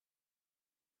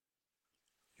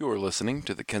You are listening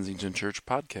to the Kensington Church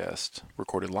Podcast,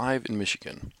 recorded live in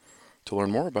Michigan. To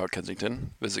learn more about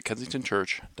Kensington, visit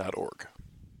kensingtonchurch.org.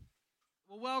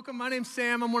 Well, welcome. My name's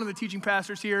Sam. I'm one of the teaching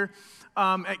pastors here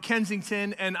at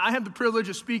Kensington, and I have the privilege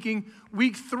of speaking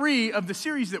week 3 of the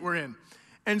series that we're in.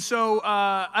 And so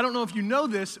I don't know if you know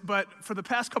this, but for the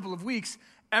past couple of weeks,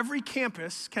 every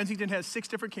campus, Kensington has 6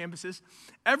 different campuses,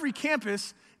 every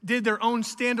campus did their own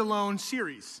standalone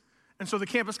series. And so the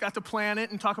campus got to plan it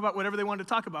and talk about whatever they wanted to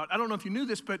talk about. I don't know if you knew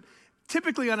this, but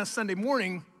typically on a Sunday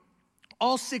morning,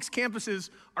 all 6 campuses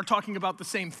are talking about the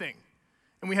same thing.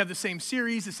 And we have the same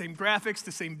series, the same graphics,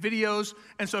 the same videos.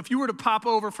 And so if you were to pop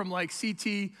over from like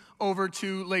CT over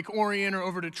to Lake Orion or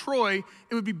over to Troy,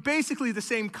 it would be basically the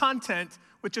same content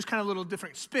with just kind of a little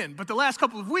different spin. But the last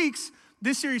couple of weeks,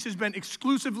 this series has been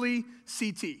exclusively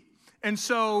CT. And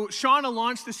so Shauna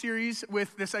launched the series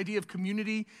with this idea of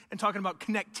community and talking about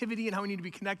connectivity and how we need to be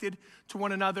connected to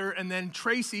one another. And then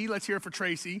Tracy, let's hear it for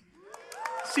Tracy,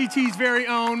 CT's very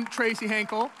own Tracy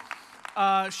Henkel.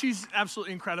 She's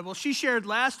absolutely incredible. She shared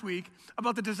last week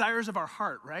about the desires of our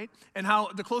heart, right? And how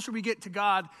the closer we get to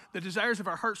God, the desires of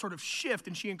our heart sort of shift.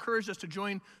 And she encouraged us to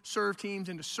join serve teams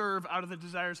and to serve out of the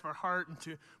desires of our heart and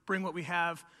to bring what we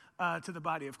have to the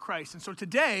body of Christ. And so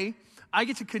today, I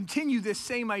get to continue this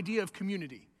same idea of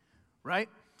community, right?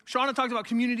 Shauna talked about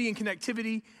community and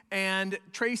connectivity, and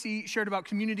Tracy shared about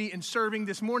community and serving.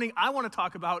 This morning, I want to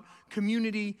talk about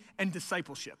community and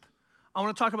discipleship. I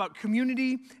want to talk about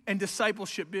community and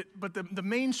discipleship, but the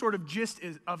main sort of gist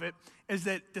of it is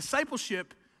that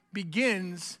discipleship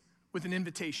begins with an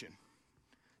invitation.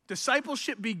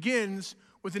 Discipleship begins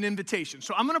with an invitation.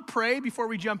 So I'm going to pray before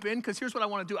we jump in, because here's what I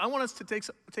want to do. I want us to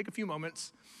take a few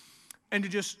moments and to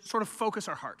just sort of focus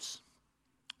our hearts,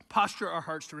 posture our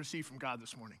hearts to receive from God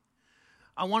this morning.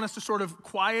 I want us to sort of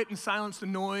quiet and silence the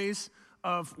noise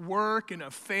of work and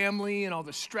of family and all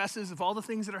the stresses of all the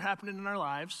things that are happening in our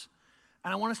lives.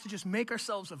 And I want us to just make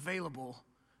ourselves available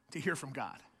to hear from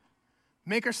God.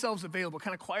 Make ourselves available,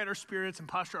 kind of quiet our spirits and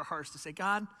posture our hearts to say,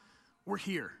 God, we're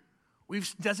here. We've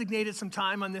designated some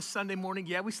time on this Sunday morning.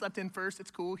 Yeah, we slept in first.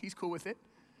 It's cool. He's cool with it.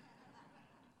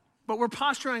 But we're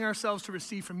posturing ourselves to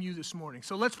receive from you this morning.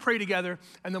 So let's pray together,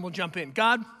 and then we'll jump in.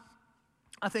 God,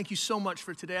 I thank you so much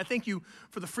for today. I thank you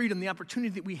for the freedom, the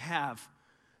opportunity that we have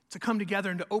to come together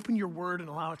and to open your word and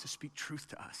allow it to speak truth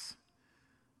to us.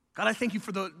 God, I thank you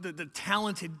for the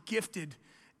talented, gifted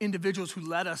individuals who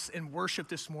led us in worship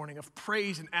this morning of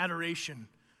praise and adoration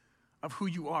of who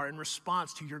you are in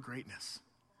response to your greatness.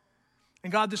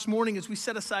 And God, this morning, as we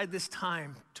set aside this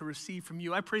time to receive from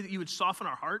you, I pray that you would soften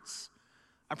our hearts.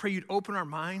 I pray you'd open our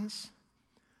minds.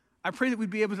 I pray that we'd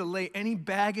be able to lay any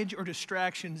baggage or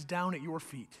distractions down at your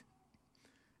feet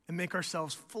and make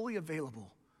ourselves fully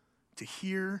available to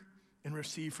hear and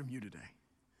receive from you today.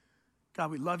 God,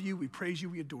 we love you, we praise you,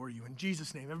 we adore you. In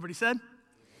Jesus' name, everybody said?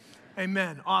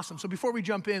 Amen. Awesome. So before we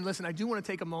jump in, listen, I do want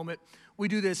to take a moment. We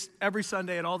do this every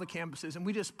Sunday at all the campuses, and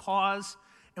we just pause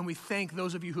and we thank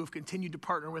those of you who have continued to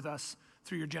partner with us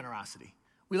through your generosity.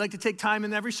 We like to take time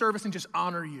in every service and just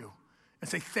honor you and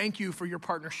say thank you for your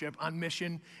partnership on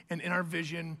mission and in our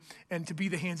vision and to be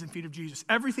the hands and feet of Jesus.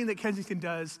 Everything that Kensington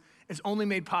does is only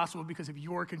made possible because of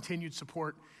your continued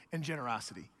support and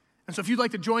generosity. And so if you'd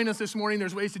like to join us this morning,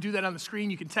 there's ways to do that on the screen.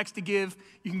 You can text to give,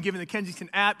 you can give in the Kensington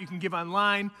app, you can give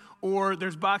online, or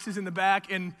there's boxes in the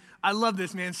back. And I love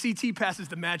this, man. CT passes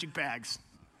the magic bags.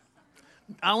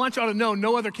 I want y'all to know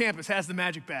no other campus has the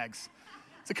magic bags.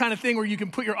 It's the kind of thing where you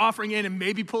can put your offering in and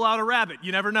maybe pull out a rabbit.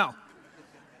 You never know.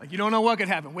 Like, you don't know what could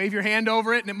happen. Wave your hand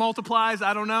over it and it multiplies.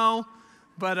 I don't know.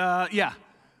 But yeah.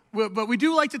 But we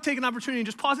do like to take an opportunity and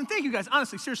just pause and thank you guys,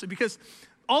 honestly, seriously, because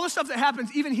all the stuff that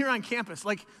happens even here on campus,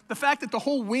 like the fact that the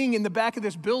whole wing in the back of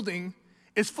this building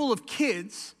is full of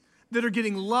kids that are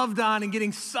getting loved on and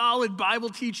getting solid Bible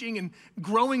teaching and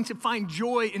growing to find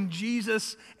joy in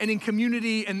Jesus and in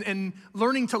community and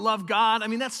learning to love God. I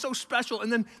mean, that's so special. And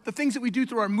then the things that we do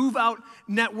through our Move Out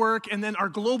network and then our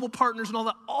global partners and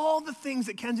all the things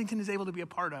that Kensington is able to be a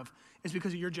part of is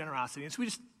because of your generosity. And so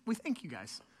we thank you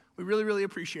guys. We really, really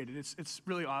appreciate it. It's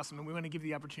really awesome, and we want to give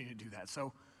you the opportunity to do that.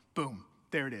 So, boom,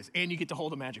 there it is. And you get to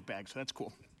hold a magic bag, so that's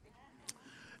cool.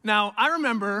 Now, I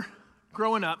remember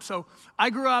growing up, so I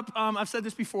grew up, I've said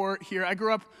this before here, I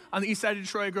grew up on the east side of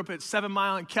Detroit. I grew up at 7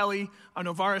 Mile and Kelly on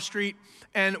Novara Street.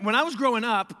 And when I was growing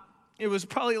up, it was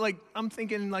probably like, I'm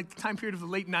thinking like the time period of the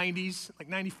late 90s, like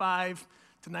 95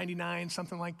 to 99,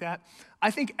 something like that.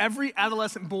 I think every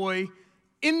adolescent boy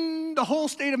in the whole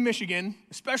state of Michigan,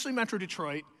 especially Metro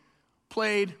Detroit,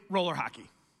 played roller hockey,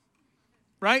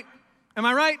 right? Am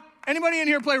I right? Anybody in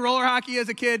here play roller hockey as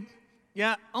a kid?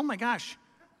 Yeah? Oh my gosh.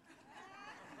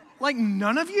 Like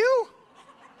none of you?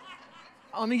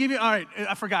 Let me give you, all right,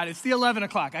 I forgot. It's the 11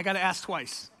 o'clock. I got to ask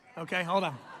twice. Okay, hold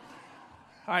on.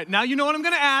 All right, now you know what I'm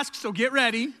going to ask, so get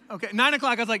ready. Okay, 9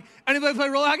 o'clock, I was like, anybody play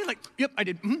roller hockey? Like, yep, I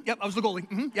did. Yep, I was the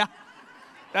goalie. Yeah.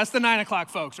 That's the 9 o'clock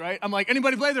folks, right? I'm like,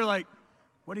 anybody play? They're like,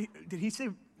 what did he say,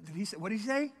 what did he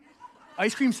say?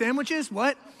 Ice cream sandwiches?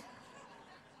 What?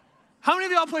 How many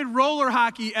of y'all played roller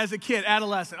hockey as a kid,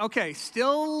 adolescent? Okay,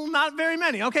 still not very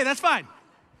many. Okay, that's fine.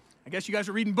 I guess you guys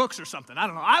are reading books or something. I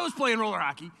don't know. I was playing roller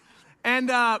hockey. And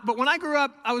but when I grew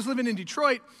up, I was living in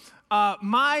Detroit.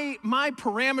 My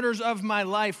parameters of my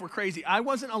life were crazy. I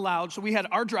wasn't allowed, so we had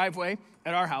our driveway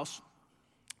at our house,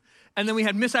 and then we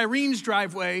had Miss Irene's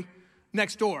driveway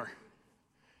next door.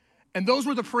 And those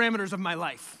were the parameters of my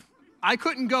life. I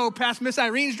couldn't go past Miss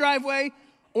Irene's driveway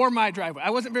or my driveway. I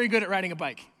wasn't very good at riding a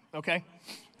bike, okay?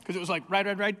 Because it was like ride,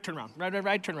 turn around,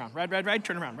 ride, turn around, ride,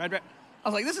 turn around, ride. I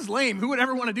was like, this is lame. Who would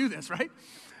ever want to do this, right?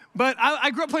 But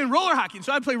I grew up playing roller hockey, and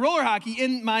so I'd play roller hockey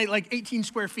in my 18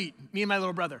 square feet, me and my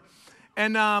little brother.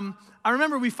 And I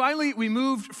remember we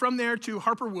moved from there to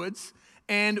Harper Woods,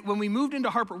 and when we moved into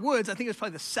Harper Woods, I think it was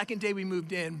probably the second day we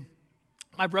moved in,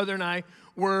 my brother and I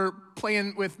were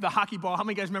playing with the hockey ball. How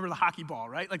many of you guys remember the hockey ball,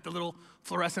 right? Like the little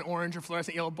fluorescent orange or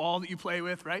fluorescent yellow ball that you play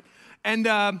with, right? And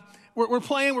we're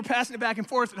playing, we're passing it back and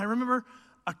forth, and I remember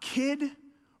a kid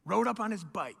rode up on his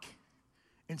bike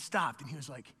and stopped, and he was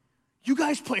like, you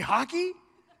guys play hockey?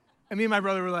 And me and my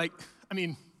brother were like,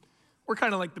 we're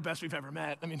kind of like the best we've ever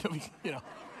met. Kind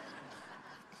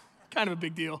of a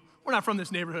big deal. We're not from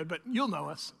this neighborhood, but you'll know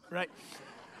us, right?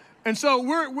 And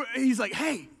so he's like,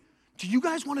 hey, do you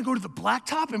guys want to go to the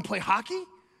Blacktop and play hockey?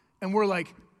 And we're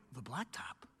like, the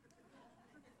Blacktop?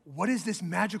 What is this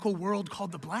magical world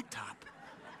called the Blacktop,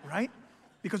 right?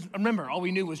 Because remember, all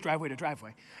we knew was driveway to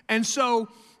driveway. And so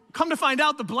come to find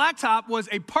out, the Blacktop was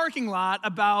a parking lot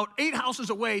about 8 houses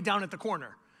away down at the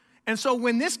corner. And so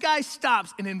when this guy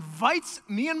stops and invites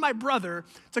me and my brother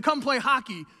to come play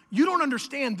hockey, you don't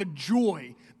understand the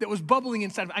joy that was bubbling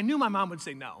inside of me. I knew my mom would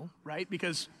say no, right?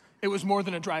 Because it was more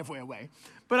than a driveway away.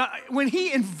 But when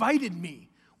he invited me,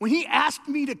 when he asked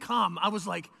me to come, I was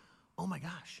like, oh my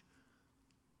gosh.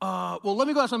 Well, let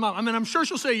me go ask my mom. I'm sure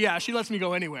she'll say yeah. She lets me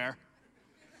go anywhere.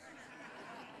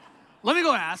 Let me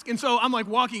go ask. And so I'm like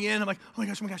walking in. I'm like, oh my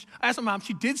gosh. I asked my mom.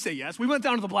 She did say yes. We went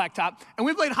down to the Blacktop, and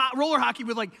we played roller hockey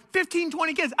with like 15,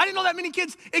 20 kids. I didn't know that many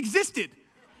kids existed,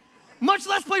 much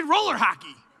less played roller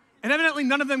hockey. And evidently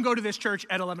none of them go to this church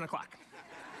at 11 o'clock.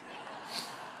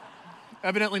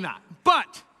 Evidently not.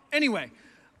 But anyway,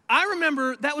 I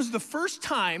remember that was the first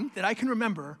time that I can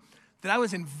remember that I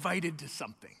was invited to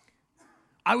something.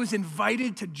 I was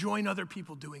invited to join other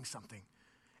people doing something.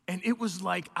 And it was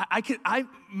like,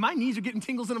 my knees are getting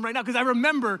tingles in them right now because I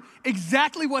remember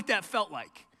exactly what that felt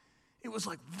like. It was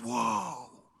like, whoa,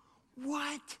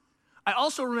 what? I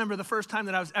also remember the first time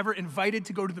that I was ever invited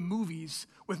to go to the movies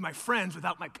with my friends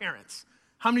without my parents.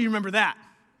 How many of you remember that?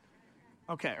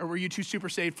 Okay, or were you too super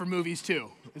saved for movies too?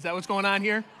 Is that what's going on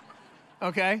here?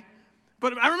 Okay.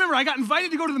 But I remember I got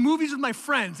invited to go to the movies with my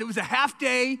friends. It was a half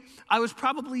day. I was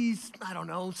probably,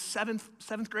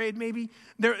 seventh grade maybe.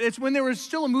 It's when there was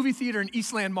still a movie theater in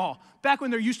Eastland Mall, back when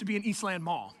there used to be an Eastland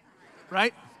Mall,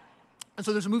 right? And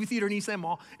so there's a movie theater in Eastland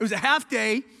Mall. It was a half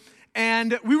day,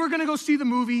 and we were gonna go see the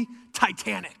movie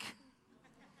Titanic.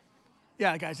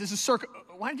 Yeah, guys, this is circa,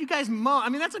 why did you guys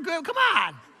moan? That's a good, come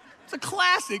on. It's a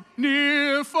classic.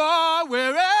 Near, far,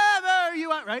 wherever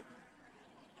you are, right?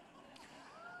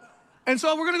 And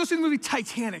so we're gonna go see the movie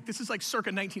Titanic. This is like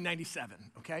circa 1997,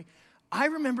 okay? I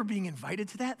remember being invited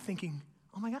to that thinking,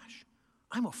 oh my gosh,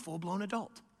 I'm a full-blown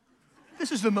adult.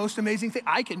 This is the most amazing thing.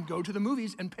 I can go to the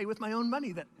movies and pay with my own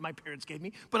money that my parents gave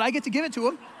me, but I get to give it to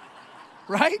them,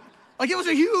 right? Like it was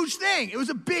a huge thing. It was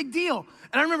a big deal.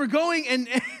 And I remember going and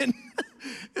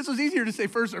this was easier to say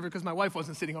first service because my wife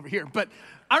wasn't sitting over here. But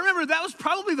I remember that was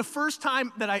probably the first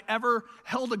time that I ever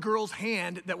held a girl's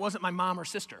hand that wasn't my mom or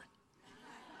sister.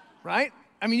 Right?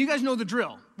 You guys know the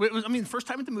drill. It was, the first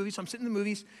time at the movies, so I'm sitting in the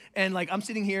movies, and like I'm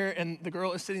sitting here, and the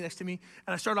girl is sitting next to me,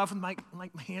 and I start off with my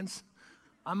hands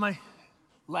on my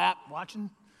lap, watching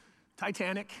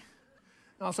Titanic,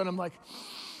 and all of a sudden I'm like,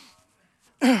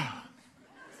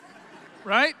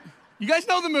 right? You guys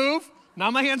know the move. Now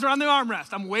my hands are on the armrest.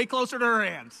 I'm way closer to her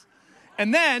hands.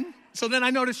 And then I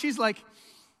notice she's like,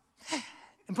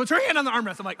 and puts her hand on the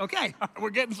armrest. I'm like, okay, we're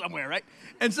getting somewhere, right?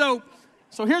 And so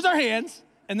here's our hands.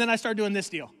 And then I start doing this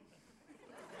deal.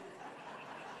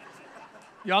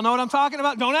 Y'all know what I'm talking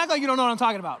about? Don't act like you don't know what I'm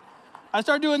talking about. I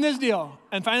start doing this deal.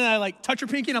 And finally I touch her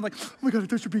pinky and I'm like, oh my God, I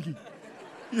touched her pinky.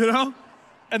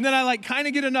 And then I kind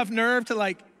of get enough nerve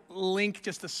to link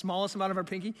just the smallest amount of her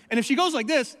pinky. And if she goes like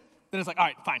this, Then it's like, all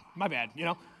right, fine, my bad,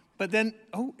 But then,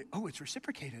 oh, it's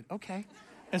reciprocated, okay.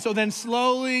 And so then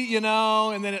slowly,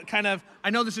 and then it kind of, I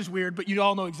know this is weird, but you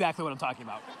all know exactly what I'm talking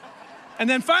about. And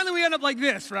then finally we end up like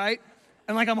this, right?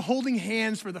 And like I'm holding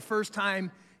hands for the first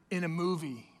time in a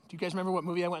movie. Do you guys remember what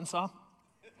movie I went and saw?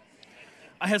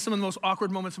 I had some of the most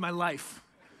awkward moments of my life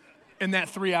in that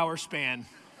 3-hour span.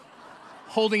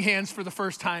 Holding hands for the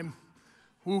first time.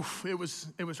 Oof, it was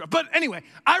rough. But anyway,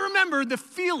 I remember the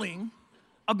feeling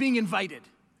of being invited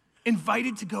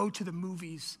to go to the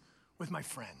movies with my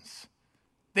friends.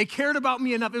 They cared about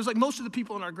me enough. It was like most of the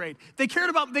people in our grade. They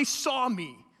saw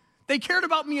me. They cared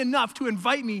about me enough to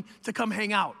invite me to come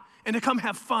hang out and to come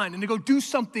have fun and to go do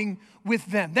something with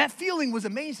them. That feeling was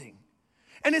amazing.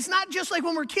 And it's not just like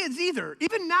when we're kids either.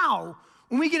 Even now,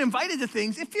 when we get invited to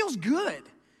things, it feels good.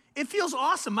 It feels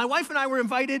awesome. My wife and I were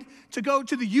invited to go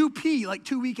to the UP like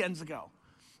 2 weekends ago.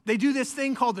 They do this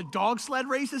thing called the dog sled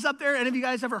races up there. Any of you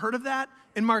guys ever heard of that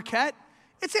in Marquette?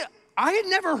 I had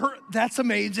never heard, that's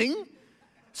amazing.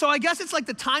 So I guess it's like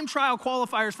the time trial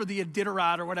qualifiers for the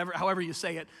Iditarod or whatever, however you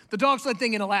say it. The dog sled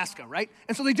thing in Alaska, right?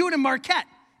 And so they do it in Marquette,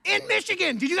 in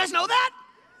Michigan. Did you guys know that?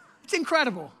 It's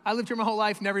incredible. I lived here my whole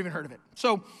life, never even heard of it.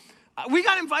 So we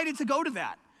got invited to go to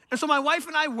that. And so my wife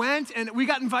and I went, and we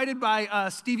got invited by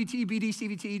Stevie T, BD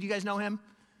Stevie T. Do you guys know him?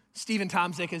 Stephen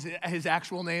Tomzik is his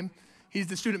actual name. He's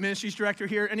the student ministries director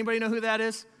here. Anybody know who that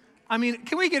is? I mean,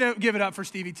 can we give it up for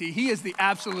Stevie T? He is the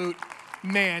absolute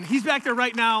man. He's back there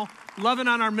right now, loving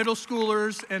on our middle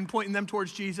schoolers and pointing them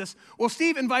towards Jesus. Well,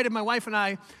 Steve invited my wife and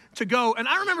I to go, and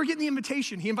I remember getting the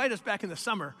invitation. He invited us back in the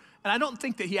summer, and I don't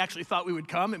think that he actually thought we would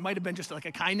come. It might have been just like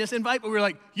a kindness invite, but we were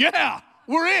like, yeah,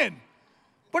 we're in.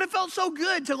 But it felt so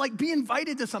good to like be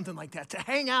invited to something like that, to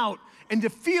hang out and to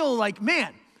feel like,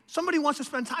 man, somebody wants to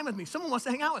spend time with me. Someone wants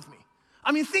to hang out with me.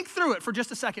 I mean, think through it for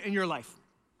just a second in your life.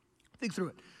 Think through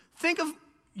it. Think of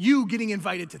you getting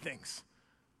invited to things.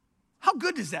 How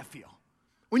good does that feel?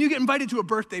 When you get invited to a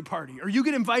birthday party or you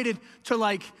get invited to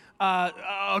like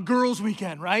a girls'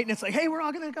 weekend, right? And it's like, hey, we're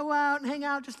all gonna go out and hang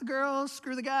out, just the girls,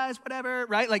 screw the guys, whatever,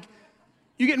 right? Like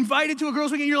you get invited to a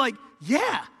girls' weekend, you're like,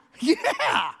 yeah.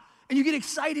 And you get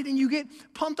excited and you get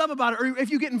pumped up about it. Or if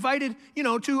you get invited,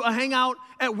 to a hangout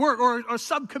at work or a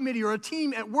subcommittee or a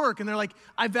team at work, and they're like,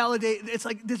 it's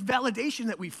like this validation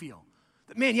that we feel.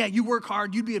 That, man, yeah, you work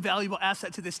hard, you'd be a valuable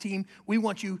asset to this team. We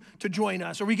want you to join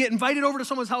us. Or we get invited over to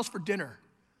someone's house for dinner.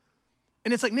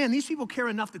 And it's like, man, these people care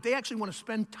enough that they actually want to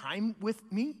spend time with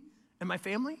me and my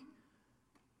family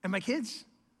and my kids.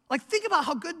 Like, think about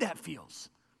how good that feels.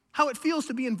 How it feels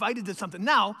to be invited to something.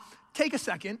 Now, take a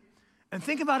second and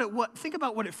think about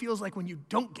what it feels like when you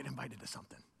don't get invited to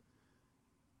something.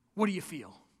 What do you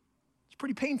feel? It's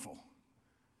pretty painful.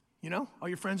 All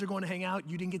your friends are going to hang out,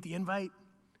 you didn't get the invite.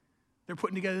 They're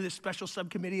putting together this special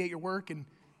subcommittee at your work and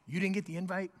you didn't get the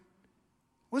invite.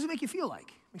 What does it make you feel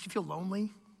like? Makes you feel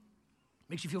lonely?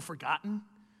 Makes you feel forgotten?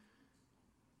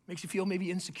 Makes you feel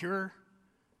maybe insecure,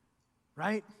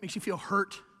 right? Makes you feel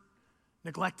hurt,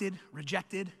 neglected,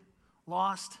 rejected,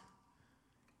 lost.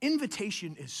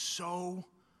 Invitation is so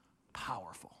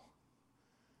powerful.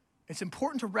 It's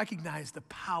important to recognize the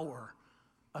power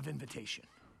of invitation.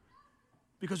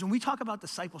 Because when we talk about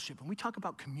discipleship, when we talk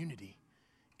about community,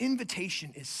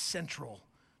 invitation is central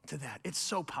to that. It's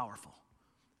so powerful.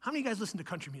 How many of you guys listen to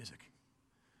country music?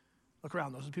 Look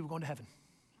around, those are the people going to heaven.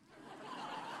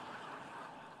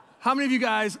 How many of you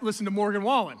guys listen to Morgan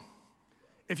Wallen?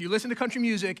 If you listen to country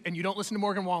music and you don't listen to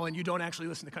Morgan Wallen, you don't actually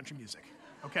listen to country music,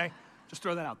 okay? Just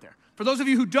throw that out there. For those of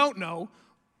you who don't know,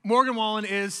 Morgan Wallen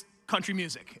is country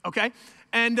music, okay?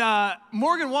 And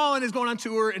Morgan Wallen is going on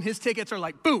tour, and his tickets are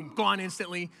like, boom, gone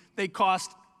instantly. They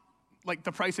cost like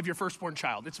the price of your firstborn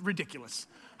child. It's ridiculous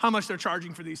how much they're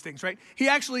charging for these things, right? He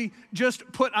actually just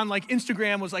put on like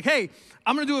Instagram, was like, hey,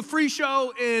 I'm gonna do a free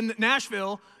show in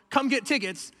Nashville. Come get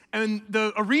tickets. And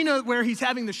the arena where he's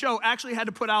having the show actually had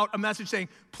to put out a message saying,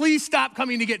 please stop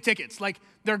coming to get tickets. Like,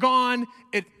 they're gone.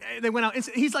 They went out.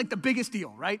 He's like the biggest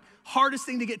deal, right? Hardest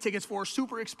thing to get tickets for,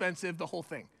 super expensive, the whole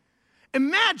thing.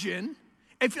 Imagine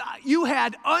if you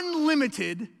had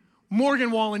unlimited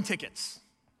Morgan Wallen tickets,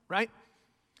 right?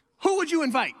 Who would you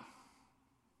invite?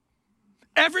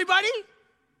 Everybody?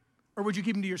 Or would you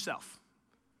keep them to yourself?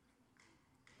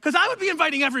 Because I would be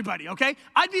inviting everybody, okay?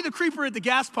 I'd be the creeper at the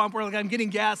gas pump where like I'm getting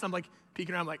gas, I'm like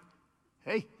peeking around, like,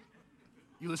 hey,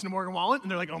 you listen to Morgan Wallen? And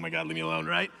they're like, oh my God, leave me alone,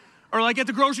 right? Or like at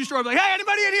the grocery store, I'd be like, hey,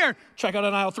 anybody in here? Check out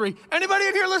on aisle 3. Anybody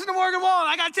in here listen to Morgan Wallen?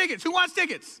 I got tickets. Who wants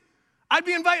tickets? I'd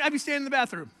be standing in the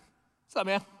bathroom. What's up,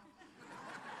 man?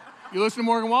 You listen to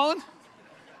Morgan Wallen?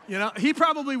 He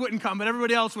probably wouldn't come, but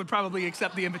everybody else would probably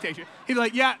accept the invitation. He'd be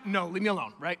like, yeah, no, leave me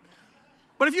alone, right?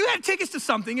 But if you had tickets to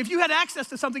something, if you had access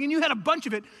to something and you had a bunch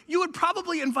of it, you would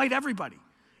probably invite everybody.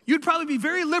 You'd probably be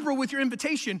very liberal with your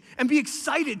invitation and be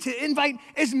excited to invite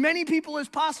as many people as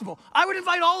possible. I would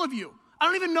invite all of you. I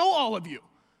don't even know all of you.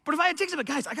 But if I had tickets, but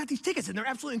guys, I got these tickets and they're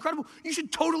absolutely incredible. You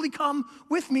should totally come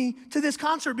with me to this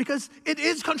concert because it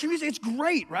is country music. It's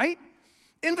great, right?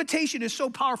 Invitation is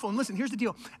so powerful. And listen, here's the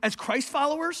deal. As Christ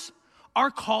followers, our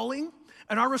calling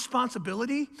and our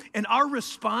responsibility and our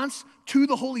response to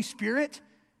the Holy Spirit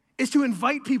is to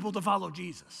invite people to follow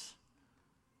Jesus.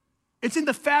 It's in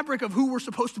the fabric of who we're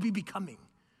supposed to be becoming.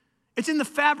 It's in the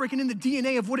fabric and in the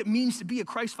DNA of what it means to be a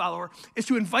Christ follower, is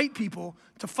to invite people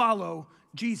to follow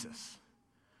Jesus.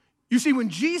 You see, when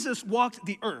Jesus walked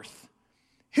the earth,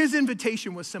 his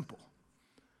invitation was simple.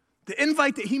 The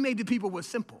invite that he made to people was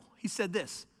simple. He said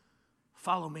this,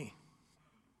 follow me.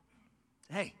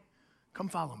 Hey, come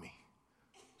follow me.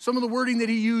 Some of the wording that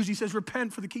he used, he says,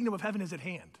 repent for the kingdom of heaven is at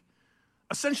hand.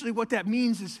 Essentially what that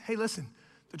means is, hey, listen,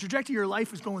 the trajectory of your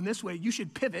life is going this way. You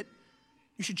should pivot.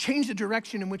 You should change the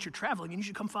direction in which you're traveling, and you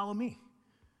should come follow me.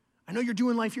 I know you're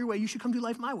doing life your way. You should come do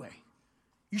life my way.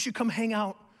 You should come hang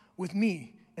out with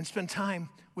me and spend time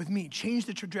with me. Change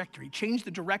the trajectory. Change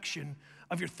the direction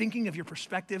of your thinking, of your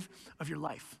perspective, of your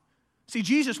life. See,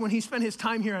 Jesus, when he spent his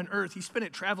time here on earth, he spent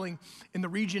it traveling in the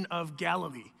region of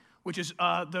Galilee, which is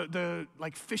the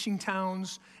like fishing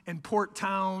towns and port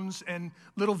towns and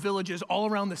little villages all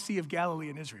around the Sea of Galilee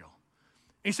in Israel.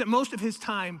 And he spent most of his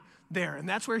time there, and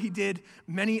that's where he did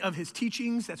many of his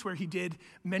teachings. That's where he did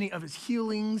many of his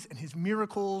healings and his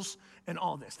miracles and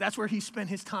all this. That's where he spent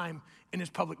his time in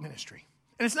his public ministry.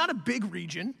 And it's not a big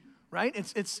region, right?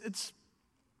 It's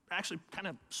actually kind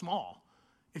of small.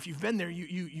 If you've been there,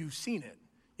 you've seen it.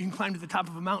 You can climb to the top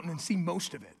of a mountain and see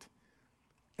most of it.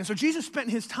 And so Jesus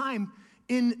spent his time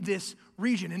in this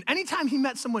region. And anytime he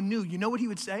met someone new, you know what he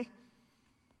would say?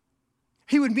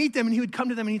 He would meet them and he would come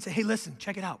to them and he'd say, hey, listen,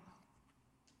 check it out.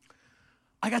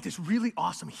 I got this really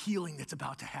awesome healing that's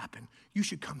about to happen. You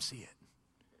should come see it.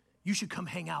 You should come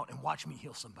hang out and watch me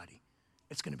heal somebody.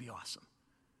 It's gonna be awesome.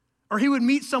 Or he would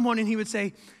meet someone and he would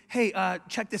say, hey,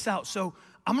 check this out. So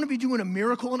I'm gonna be doing a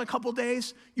miracle in a couple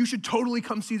days. You should totally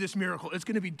come see this miracle. It's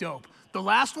gonna be dope. The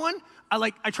last one,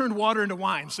 I turned water into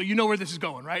wine, so you know where this is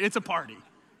going, right? It's a party.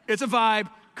 It's a vibe.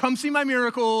 Come see my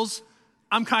miracles.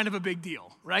 I'm kind of a big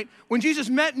deal, right? When Jesus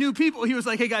met new people, he was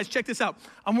like, hey guys, check this out.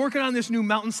 I'm working on this new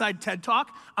Mountainside TED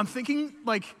Talk. I'm thinking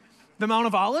like the Mount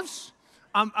of Olives.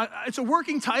 It's a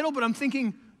working title, but I'm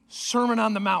thinking Sermon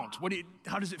on the Mount.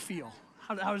 How does it feel?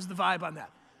 How is the vibe on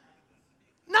that?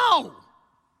 No,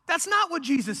 that's not what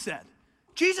Jesus said.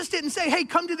 Jesus didn't say, hey,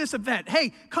 come to this event.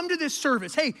 Hey, come to this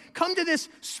service. Hey, come to this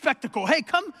spectacle. Hey,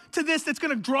 come to this that's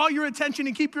gonna draw your attention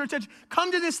and keep your attention.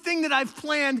 Come to this thing that I've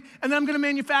planned and then I'm gonna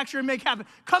manufacture and make happen.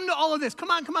 Come to all of this.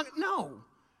 Come on. No,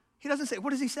 he doesn't say. What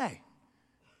does he say?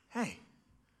 Hey,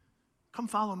 come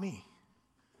follow me.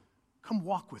 Come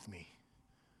walk with me.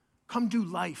 Come do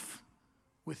life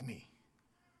with me.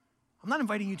 I'm not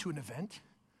inviting you to an event.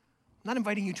 I'm not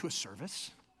inviting you to a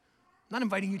service. I'm not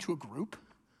inviting you to a group.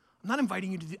 I'm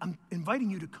inviting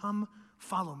you to come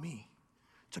follow me,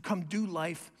 to come do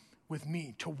life with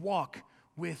me, to walk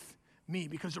with me.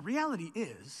 Because the reality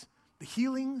is, the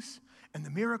healings and the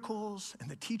miracles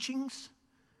and the teachings,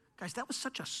 guys, that was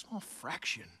such a small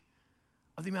fraction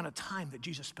of the amount of time that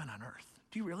Jesus spent on earth.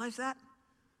 Do you realize that?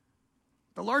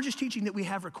 The largest teaching that we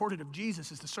have recorded of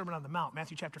Jesus is the Sermon on the Mount,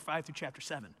 Matthew chapter 5 through chapter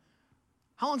 7.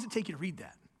 How long does it take you to read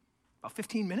that? About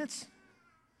 15 minutes?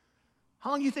 How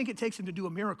long do you think it takes him to do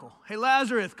a miracle? Hey,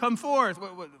 Lazarus, come forth.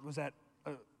 What was that,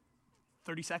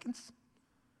 30 seconds?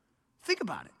 Think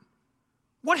about it.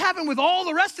 What happened with all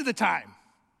the rest of the time?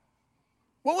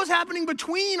 What was happening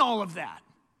between all of that?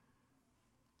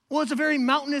 Well, it's a very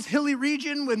mountainous, hilly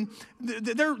region when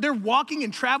they're walking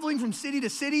and traveling from city to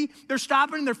city. They're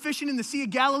stopping and they're fishing in the Sea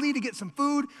of Galilee to get some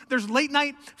food. There's late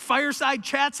night fireside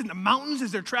chats in the mountains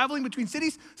as they're traveling between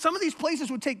cities. Some of these places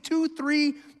would take 2,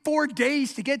 3, 4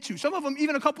 days to get to. Some of them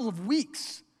even a couple of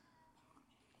weeks.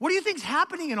 What do you think's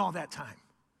happening in all that time?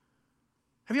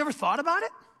 Have you ever thought about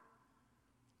it?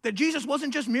 That Jesus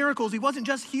wasn't just miracles. He wasn't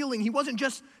just healing. He wasn't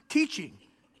just teaching.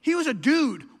 He was a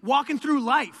dude walking through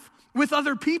life with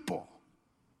other people.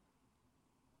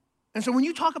 And so when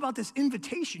you talk about this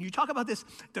invitation, you talk about this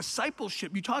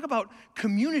discipleship, you talk about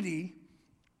community,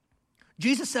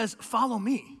 Jesus says, follow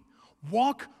me.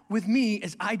 Walk with me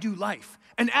as I do life.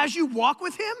 And as you walk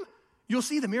with him, you'll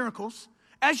see the miracles.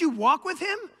 As you walk with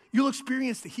him, you'll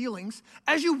experience the healings.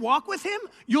 As you walk with him,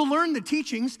 you'll learn the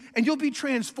teachings and you'll be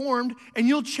transformed and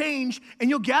you'll change and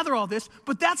you'll gather all this.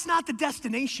 But that's not the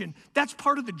destination. That's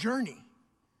part of the journey.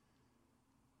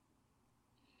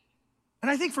 And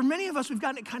I think for many of us, we've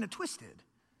gotten it kind of twisted.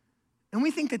 And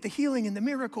we think that the healing and the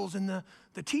miracles and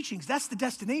the teachings, that's the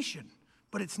destination.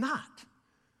 But it's not.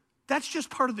 That's just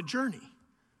part of the journey.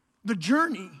 The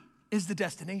journey is the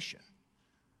destination.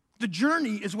 The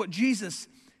journey is what Jesus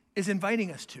is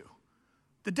inviting us to.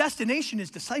 The destination is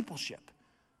discipleship.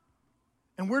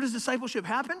 And where does discipleship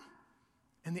happen?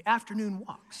 In the afternoon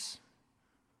walks.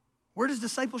 Where does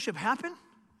discipleship happen?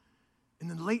 In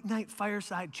the late night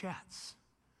fireside chats.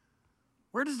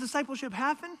 Where does discipleship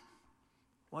happen?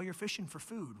 While you're fishing for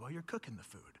food, while you're cooking the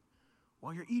food,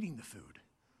 while you're eating the food.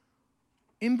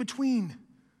 In between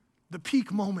the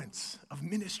peak moments of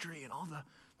ministry and all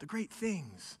the great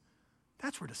things.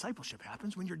 That's where discipleship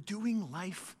happens, when you're doing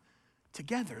life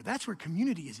together. That's where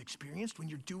community is experienced, when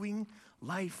you're doing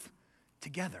life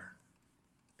together.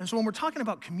 And so when we're talking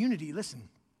about community, listen,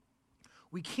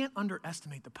 we can't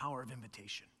underestimate the power of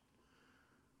invitation.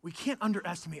 We can't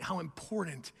underestimate how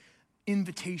important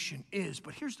invitation is.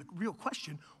 But here's the real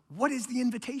question. What is the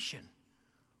invitation?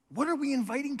 What are we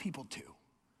inviting people to?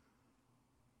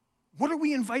 What are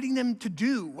we inviting them to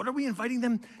do? What are we inviting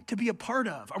them to be a part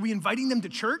of? Are we inviting them to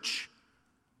church?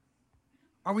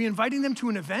 Are we inviting them to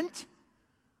an event?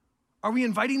 Are we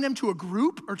inviting them to a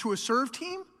group or to a serve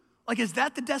team? Like, is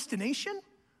that the destination?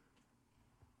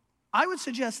 I would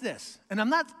suggest this, and I'm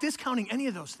not discounting any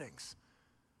of those things.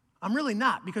 I'm really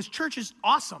not, because church is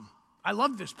awesome. I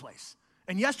love this place.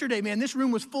 And yesterday, man, this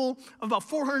room was full of about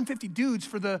 450 dudes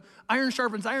for the Iron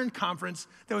Sharpens Iron conference.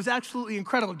 That was absolutely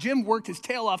incredible. Jim worked his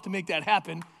tail off to make that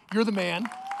happen. You're the man.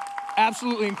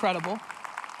 Absolutely incredible.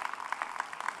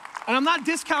 And I'm not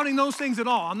discounting those things at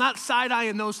all. I'm not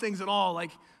side-eyeing those things at all,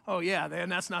 like, oh yeah, then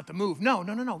that's not the move. No.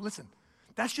 Listen,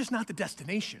 that's just not the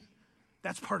destination.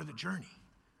 That's part of the journey.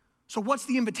 So what's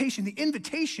the invitation? The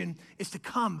invitation is to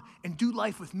come and do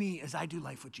life with me as I do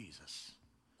life with Jesus.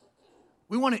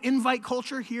 We want to invite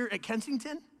culture here at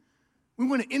Kensington. We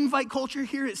want to invite culture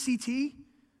here at CT.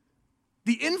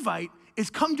 The invite is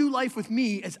come do life with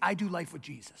me as I do life with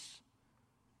Jesus.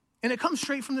 And it comes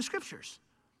straight from the scriptures.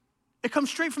 It comes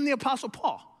straight from the Apostle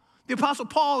Paul. The Apostle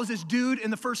Paul was this dude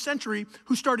in the first century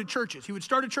who started churches. He would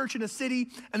start a church in a city,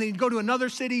 and then he'd go to another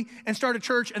city and start a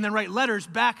church, and then write letters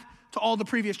back to all the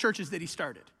previous churches that he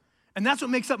started. And that's what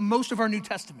makes up most of our New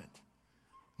Testament.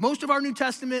 Most of our New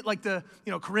Testament, like the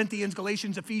Corinthians,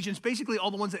 Galatians, Ephesians, basically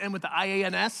all the ones that end with the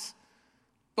IANS,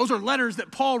 those are letters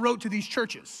that Paul wrote to these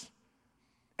churches.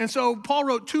 And so Paul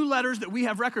wrote 2 letters that we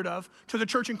have record of to the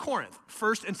church in Corinth,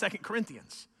 1st and 2nd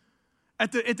Corinthians.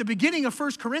 At the beginning of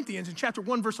 1 Corinthians, in chapter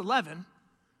 1, verse 11,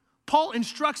 Paul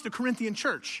instructs the Corinthian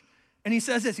church, and he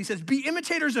says this, he says, be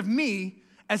imitators of me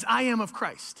as I am of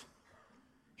Christ.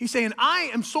 He's saying,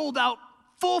 I am sold out,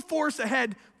 full force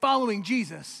ahead, following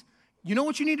Jesus. You know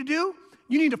what you need to do?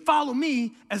 You need to follow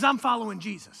me as I'm following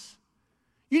Jesus.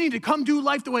 You need to come do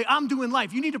life the way I'm doing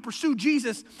life. You need to pursue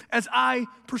Jesus as I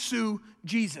pursue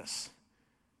Jesus.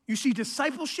 You see,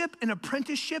 discipleship and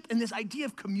apprenticeship and this idea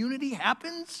of community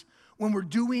happens when we're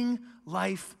doing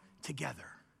life together,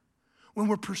 when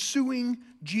we're pursuing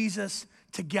Jesus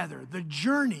together. The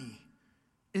journey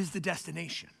is the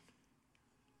destination.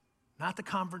 Not the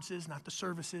conferences, not the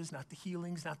services, not the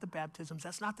healings, not the baptisms.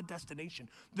 That's not the destination.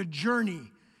 The journey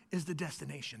is the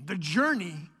destination. The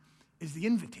journey is the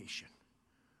invitation.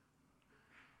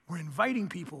 We're inviting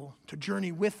people to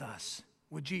journey with us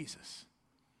with Jesus.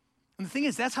 And the thing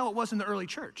is, that's how it was in the early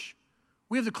church.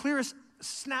 We have the clearest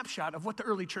snapshot of what the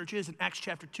early church is in Acts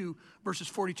chapter 2, verses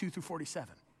 42 through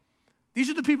 47. These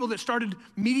are the people that started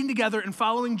meeting together and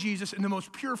following Jesus in the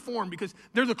most pure form because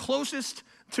they're the closest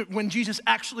to when Jesus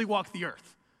actually walked the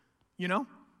earth, you know?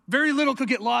 Very little could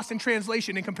get lost in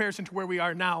translation in comparison to where we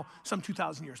are now, some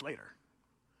 2,000 years later.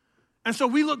 And so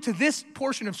we look to this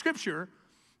portion of Scripture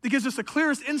that gives us the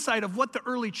clearest insight of what the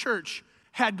early church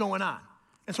had going on.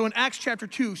 And so in Acts chapter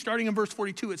 2, starting in verse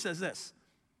 42, it says this,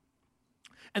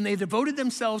 and they devoted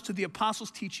themselves to the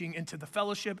apostles' teaching and to the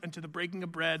fellowship and to the breaking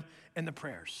of bread and the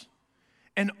prayers.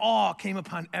 And awe came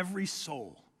upon every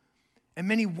soul, and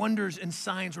many wonders and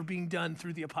signs were being done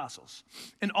through the apostles.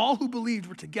 And all who believed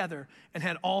were together and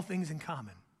had all things in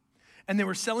common. And they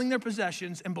were selling their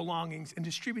possessions and belongings and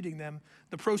distributing them,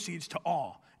 the proceeds, to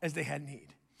all as they had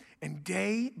need. And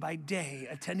day by day,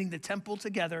 attending the temple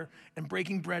together and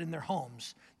breaking bread in their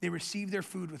homes, they received their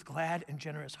food with glad and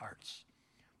generous hearts,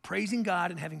 praising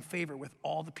God and having favor with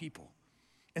all the people.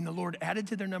 And the Lord added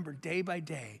to their number day by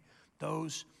day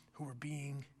those who were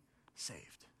being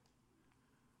saved.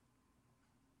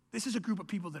 This is a group of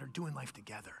people that are doing life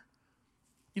together.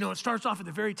 You know, it starts off at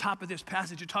the very top of this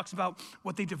passage. It talks about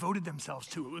what they devoted themselves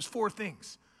to. It was 4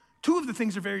 things. 2 of the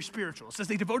things are very spiritual. It says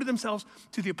they devoted themselves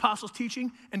to the apostles'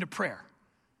 teaching and to prayer.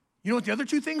 You know what the other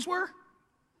two things were?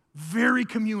 Very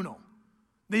communal.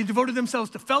 They devoted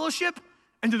themselves to fellowship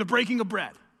and to the breaking of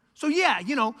bread. So yeah,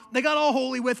 they got all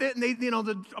holy with it, and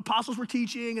the apostles were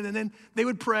teaching, and then they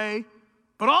would pray.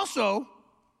 But also,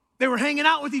 they were hanging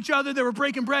out with each other, they were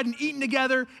breaking bread and eating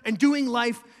together and doing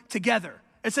life together.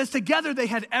 It says together they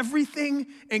had everything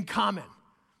in common.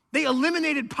 They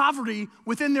eliminated poverty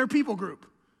within their people group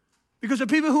because the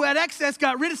people who had excess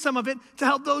got rid of some of it to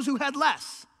help those who had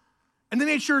less. And they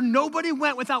made sure nobody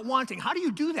went without wanting. How do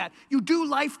you do that? You do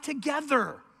life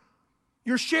together.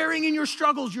 You're sharing in your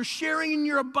struggles. You're sharing in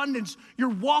your abundance. You're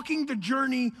walking the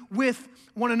journey with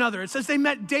one another. It says they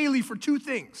met daily for two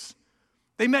things.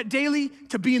 They met daily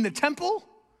to be in the temple,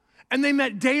 and they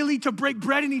met daily to break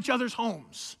bread in each other's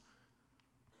homes.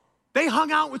 They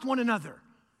hung out with one another.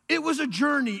 It was a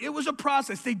journey. It was a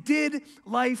process. They did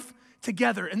life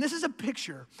together. And this is a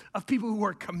picture of people who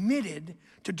are committed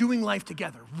to doing life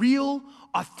together. Real,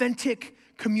 authentic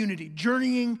community,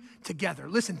 journeying together.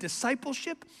 Listen,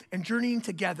 discipleship and journeying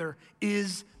together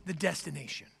is the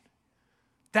destination.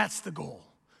 That's the goal.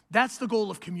 That's the goal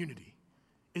of community,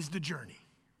 is the journey,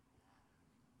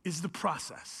 is the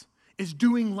process, is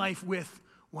doing life with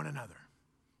one another.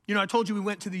 I told you we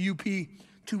went to the UP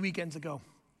 2 weekends ago.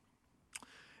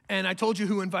 And I told you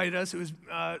who invited us. It was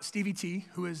Stevie T,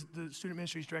 who is the student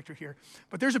ministries director here.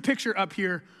 But there's a picture up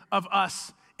here of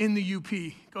us in the UP.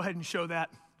 Go ahead and show that.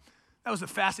 That was the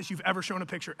fastest you've ever shown a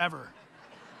picture ever.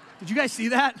 Did you guys see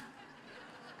that?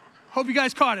 Hope you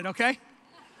guys caught it, okay?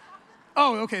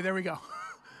 Oh, okay, there we go.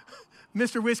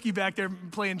 Mr. Whiskey back there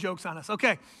playing jokes on us.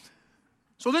 Okay.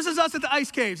 So this is us at the Ice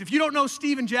Caves. If you don't know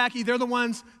Steve and Jackie, they're the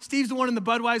ones. Steve's the one in the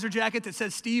Budweiser jacket that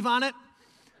says Steve on it.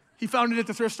 He found it at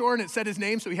the thrift store and it said his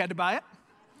name, so he had to buy it.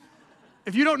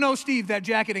 If you don't know Steve, that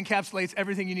jacket encapsulates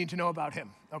everything you need to know about him,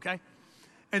 okay?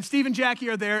 And Steve and Jackie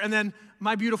are there, and then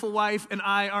my beautiful wife and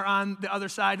I are on the other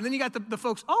side. And then you got the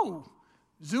folks,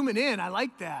 zooming in, I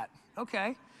like that.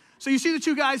 Okay. So you see the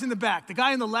two guys in the back. The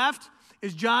guy on the left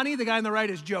is Johnny, the guy on the right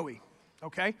is Joey,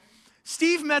 okay?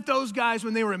 Steve met those guys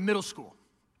when they were in middle school.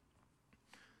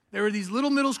 They were these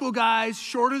little middle school guys,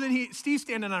 shorter than Steve's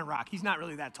standing on a rock. He's not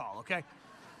really that tall, okay?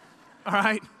 All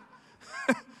right?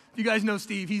 You guys know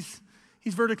Steve, he's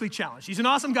vertically challenged. He's an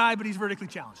awesome guy, but he's vertically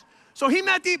challenged. So he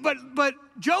met but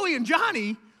Joey and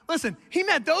Johnny, listen, he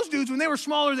met those dudes when they were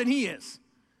smaller than he is.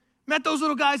 Met those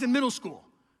little guys in middle school.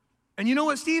 And you know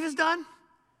what Steve has done?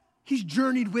 He's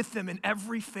journeyed with them in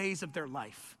every phase of their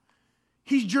life.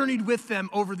 He's journeyed with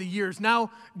them over the years.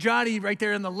 Now, Johnny, right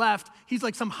there on the left, he's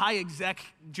like some high exec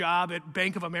job at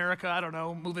Bank of America, I don't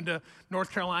know, moving to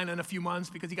North Carolina in a few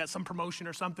months because he got some promotion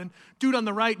or something. Dude on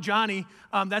the right, Johnny,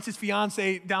 that's his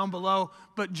fiance down below.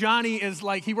 But Johnny is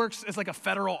like, he works as like a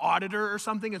federal auditor or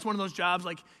something. It's one of those jobs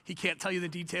like he can't tell you the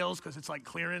details because it's like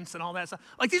clearance and all that stuff.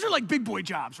 Like these are like big boy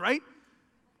jobs, right?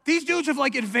 These dudes have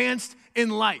like advanced in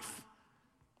life.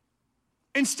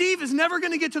 And Steve is never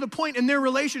going to get to the point in their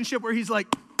relationship where he's like,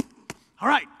 all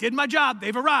right, did my job.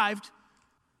 They've arrived.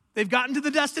 They've gotten to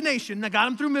the destination. I got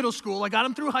them through middle school. I got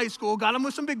them through high school. Got them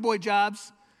with some big boy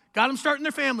jobs. Got them starting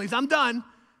their families. I'm done.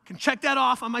 Can check that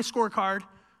off on my scorecard.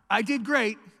 I did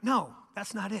great. No,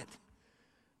 that's not it.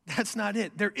 That's not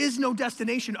it. There is no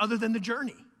destination other than the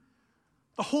journey.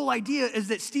 The whole idea is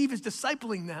that Steve is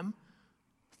discipling them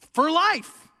for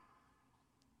life.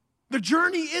 The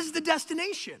journey is the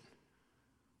destination.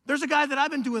 There's a guy that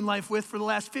I've been doing life with for the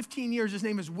last 15 years. His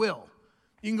name is Will.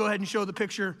 You can go ahead and show the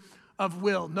picture of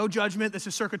Will. No judgment. This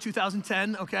is circa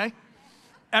 2010, okay?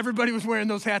 Everybody was wearing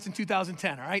those hats in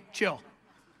 2010, all right? Chill.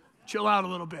 Chill out a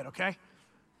little bit, okay?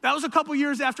 That was a couple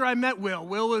years after I met Will.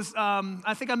 Will was,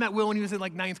 I think I met Will when he was in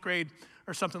like 9th grade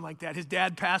or something like that. His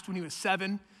dad passed when he was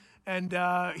 7, and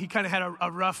he kind of had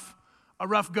a rough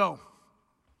go.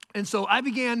 And so I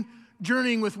began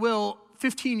journeying with Will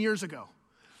 15 years ago.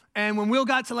 And when Will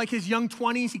got to like his young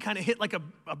 20s, he kind of hit like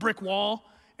a brick wall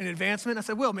in advancement. I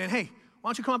said, Will, man, hey, why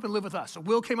don't you come up and live with us? So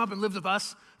Will came up and lived with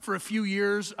us for a few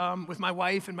years with my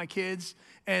wife and my kids.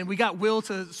 And we got Will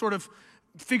to sort of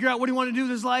figure out what he wanted to do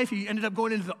with his life. He ended up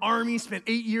going into the Army, spent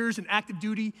 8 years in active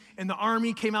duty in the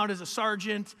Army, came out as a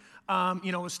sergeant,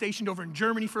 was stationed over in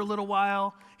Germany for a little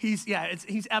while. He's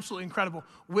absolutely incredible.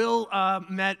 Will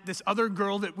met this other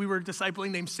girl that we were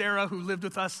discipling named Sarah, who lived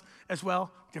with us as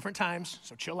well. Different times,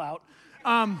 so chill out.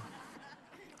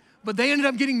 But they ended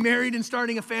up getting married and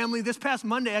starting a family. This past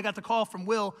Monday, I got the call from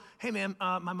Will, hey man,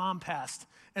 my mom passed.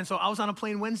 And so I was on a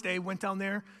plane Wednesday, went down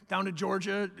to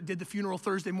Georgia, did the funeral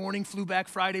Thursday morning, flew back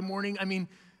Friday morning. I mean,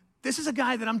 this is a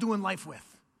guy that I'm doing life with.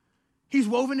 He's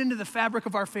woven into the fabric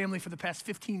of our family for the past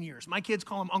 15 years. My kids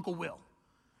call him Uncle Will.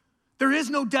 There is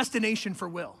no destination for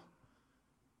Will.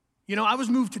 You know, I was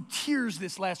moved to tears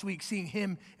this last week seeing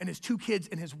him and his 2 kids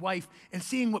and his wife and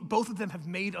seeing what both of them have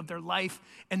made of their life,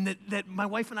 and that my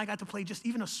wife and I got to play just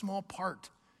even a small part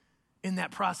in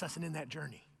that process and in that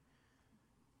journey.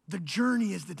 The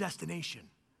journey is the destination.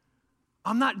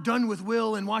 I'm not done with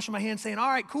Will and washing my hands saying, all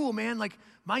right, cool, man, like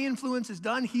my influence is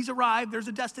done. He's arrived. There's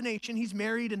a destination. He's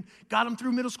married and got him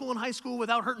through middle school and high school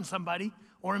without hurting somebody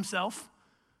or himself.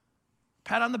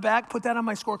 Pat on the back, put that on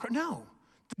my scorecard. No.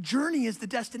 The journey is the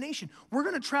destination. We're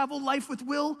going to travel life with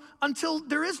Will until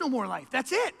there is no more life.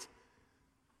 That's it.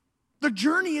 The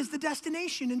journey is the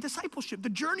destination in discipleship. The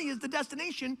journey is the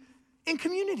destination in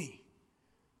community.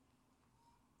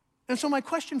 And so my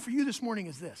question for you this morning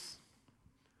is this.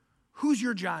 Who's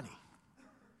your Johnny?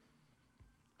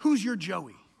 Who's your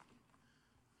Joey?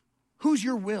 Who's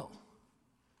your Will?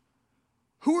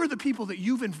 Who are the people that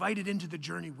you've invited into the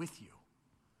journey with you?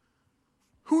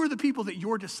 Who are the people that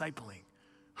you're discipling?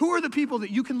 Who are the people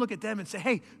that you can look at them and say,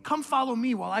 hey, come follow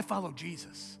me while I follow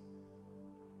Jesus?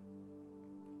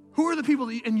 Who are the people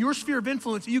in your sphere of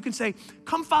influence that you can say,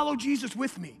 come follow Jesus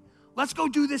with me. Let's go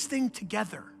do this thing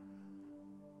together.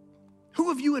 Who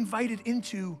have you invited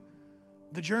into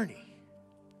the journey?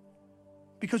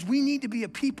 Because we need to be a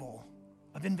people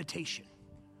of invitation.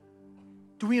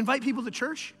 Do we invite people to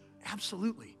church?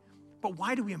 Absolutely. But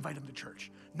why do we invite them to church?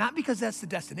 Not because that's the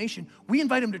destination. We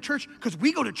invite them to church because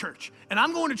we go to church. And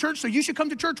I'm going to church, so you should come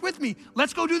to church with me.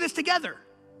 Let's go do this together,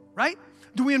 right?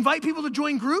 Do we invite people to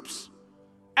join groups?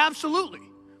 Absolutely.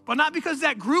 But not because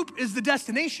that group is the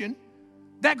destination.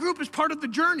 That group is part of the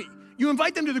journey. You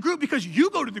invite them to the group because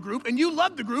you go to the group and you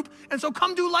love the group, and so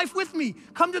come do life with me.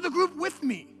 Come to the group with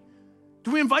me.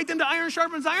 Do we invite them to Iron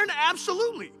Sharpens Iron?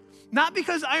 Absolutely. Not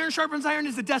because Iron Sharpens Iron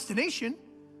is the destination,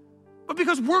 but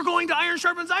because we're going to Iron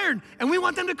Sharpens Iron, and we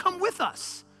want them to come with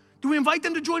us. Do we invite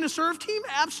them to join a serve team?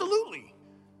 Absolutely.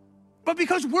 But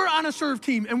because we're on a serve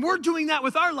team, and we're doing that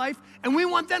with our life, and we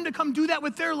want them to come do that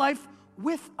with their life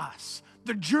with us.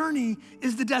 The journey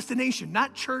is the destination,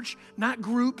 not church, not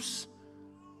groups,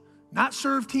 not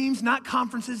serve teams, not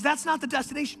conferences. That's not the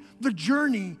destination. The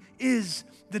journey is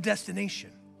the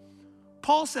destination.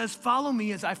 Paul says, follow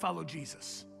me as I follow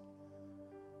Jesus.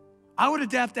 I would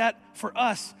adapt that for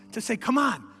us to say, come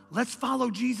on, let's follow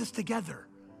Jesus together.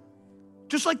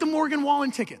 Just like the Morgan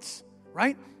Wallen tickets,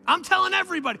 right? I'm telling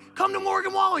everybody, come to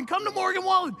Morgan Wallen, come to Morgan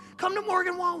Wallen, come to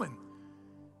Morgan Wallen.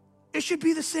 It should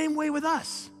be the same way with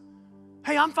us.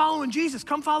 Hey, I'm following Jesus.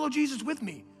 Come follow Jesus with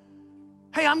me.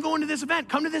 Hey, I'm going to this event.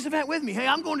 Come to this event with me. Hey,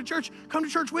 I'm going to church. Come to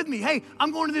church with me. Hey,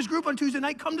 I'm going to this group on Tuesday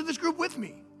night. Come to this group with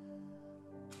me.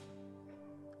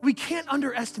 We can't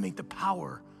underestimate the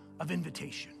power of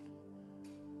invitation.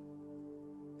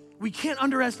 We can't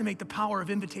underestimate the power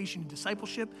of invitation in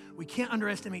discipleship. We can't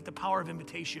underestimate the power of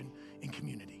invitation in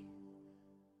community.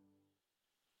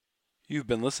 You've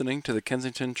been listening to the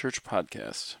Kensington Church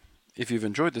Podcast. If you've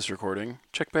enjoyed this recording,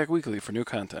 check back weekly for new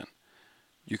content.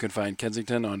 You can find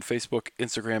Kensington on Facebook,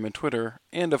 Instagram, and Twitter,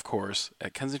 and of course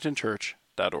at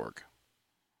kensingtonchurch.org.